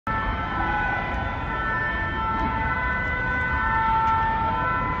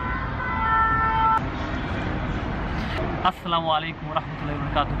Assalamu alaikum wa rahmatullahi wa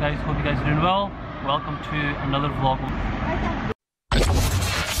barakatuh, guys. Hope you guys are doing well. Welcome to another vlog.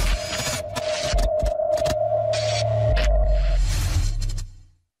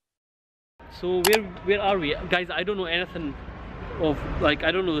 So where are we? Guys, I don't know anything of, like,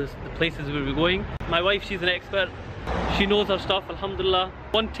 I don't know the places where we're going. My wife, she's an expert. She knows her stuff, alhamdulillah.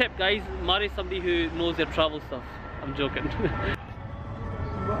 One tip, guys, marry somebody who knows their travel stuff. I'm joking.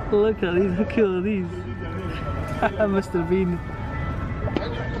 Look at these, how cool are these? Mr. Bean.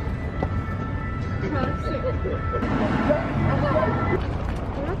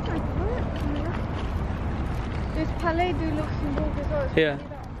 There's Palais du Luxembourg as well. Yeah.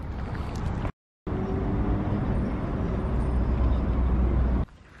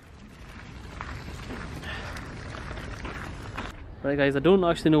 Right, guys, I don't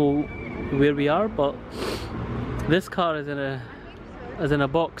actually know where we are, but this car is in a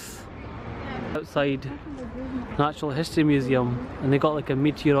box outside Natural History Museum, and they got like a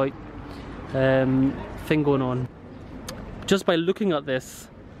meteorite thing going on. Just by looking at this,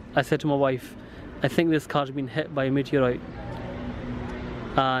 I said to my wife, I think this car's been hit by a meteorite.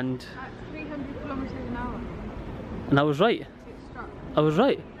 And at 300 kilometers an hour. And I was right. It struck. I was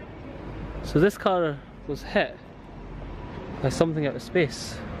right. So this car was hit by something out of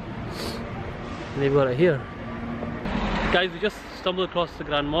space. And they've got it here. Guys, we just stumbled across the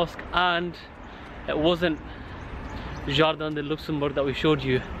Grand Mosque, and it wasn't Jardin de Luxembourg that we showed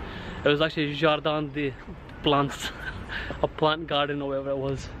you. It was actually Jardin de Plantes, a plant garden or whatever it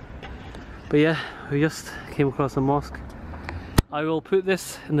was. But yeah, we just came across the mosque. I will put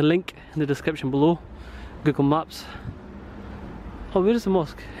this in the link in the description below, Google Maps. Oh, where is the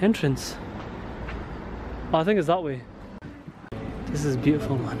mosque entrance? Oh, I think it's that way. This is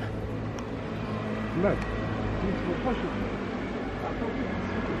beautiful, man.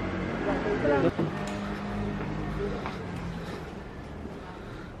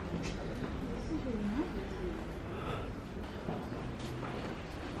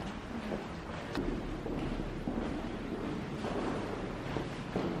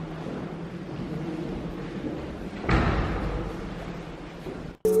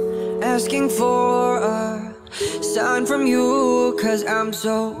 Asking for a sign from you, 'cause I'm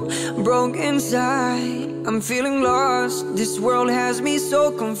so broke inside. I'm feeling lost, this world has me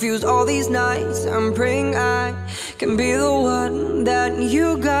so confused. All these nights I'm praying I can be the one that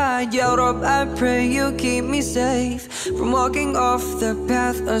you guide. Ya Rab, I pray you keep me safe from walking off the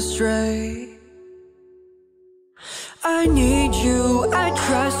path astray. I need you, I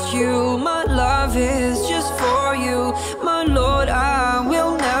trust you, my love is just for you. My Lord, I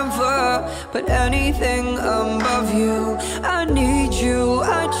will never put anything above you. I need you,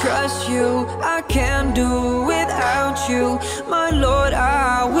 I trust you, I can't do without you. My Lord,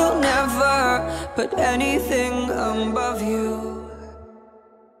 I will never put anything above you.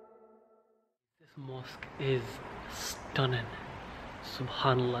 This mosque is stunning.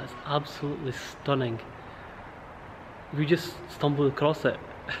 Subhanallah, it's absolutely stunning. We just stumbled across it.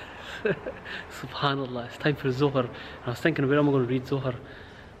 Subhanallah, it's time for Zohar. And I was thinking, where am I going to read Zohar?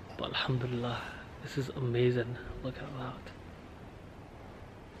 But alhamdulillah, this is amazing. Look at that.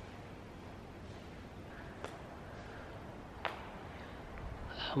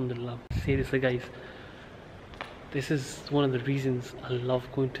 Alhamdulillah. Seriously, guys, this is one of the reasons I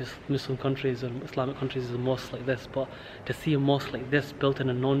love going to Muslim countries or Islamic countries, is a mosque like this. But to see a mosque like this built in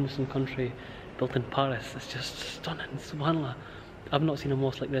a non-Muslim country, built in Paris, it's just stunning. Subhanallah, I've not seen a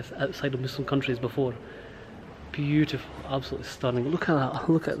mosque like this outside of Muslim countries before. Beautiful, absolutely stunning. Look at that,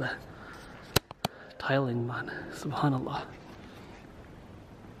 look at the tiling, man. Subhanallah.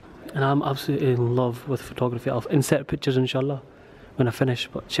 And I'm absolutely in love with photography. I'll insert pictures inshallah when I finish,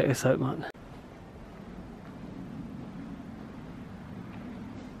 but check this out, man.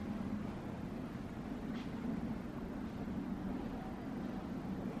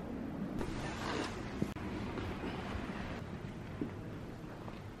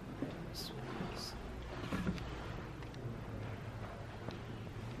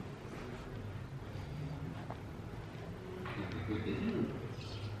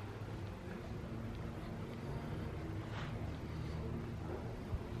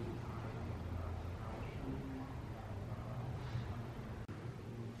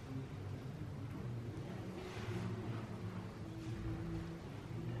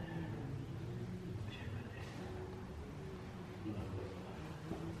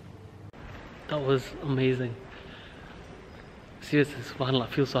 That was amazing. Seriously, subhanAllah, I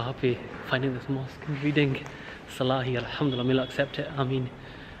feel so happy finding this mosque and reading Salah here. Alhamdulillah, may Allah accept it, I mean.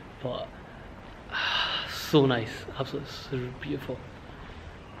 But so nice, absolutely so beautiful.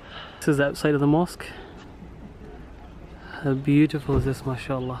 This is the outside of the mosque. How beautiful is this,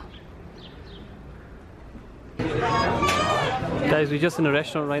 mashallah. Guys, we're just in a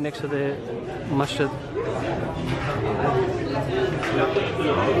restaurant right next to the masjid.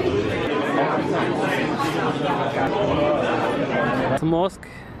 The mosque.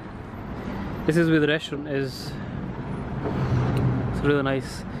 This is where the restaurant is. It's really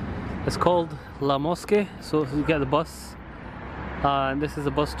nice. It's called La Mosque, so you get the bus. And this is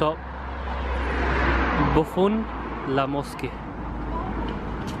the bus stop. Buffon La Mosque.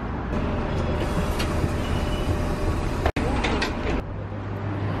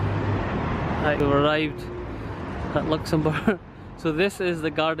 Right, we've arrived at Luxembourg. So this is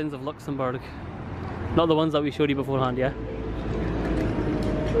the gardens of Luxembourg. Not the ones that we showed you beforehand, yeah?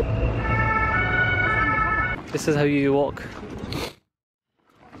 This is how you walk.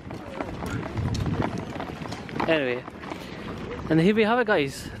 Anyway, and here we have it,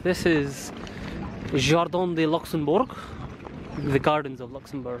 guys. This is Jardin de Luxembourg, the gardens of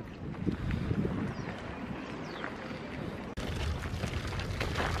Luxembourg.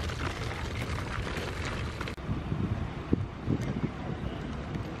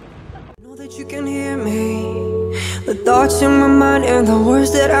 Know that you can hear me, the thoughts in my mind and the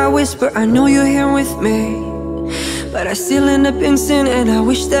words that I whisper. I know you're here with me, but I still end up in sin, and I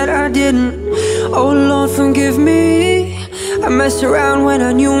wish that I didn't. Oh Lord, forgive me. I messed around when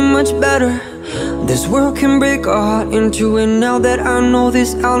I knew much better. This world can break a heart in two, and now that I know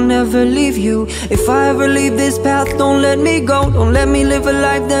this, I'll never leave you. If I ever leave this path, don't let me go. Don't let me live a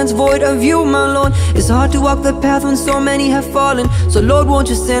life that's void of you, my Lord. It's hard to walk the path when so many have fallen. So Lord, won't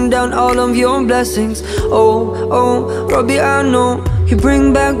you send down all of your blessings? Oh, Rabbi, I know you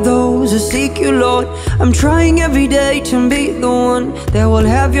bring back those who seek you, Lord. I'm trying every day to be the one that will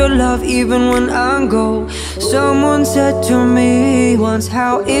have your love even when I go. Someone said to me once,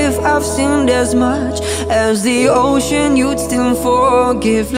 how if I've sinned as much as the ocean, you'd still forgive.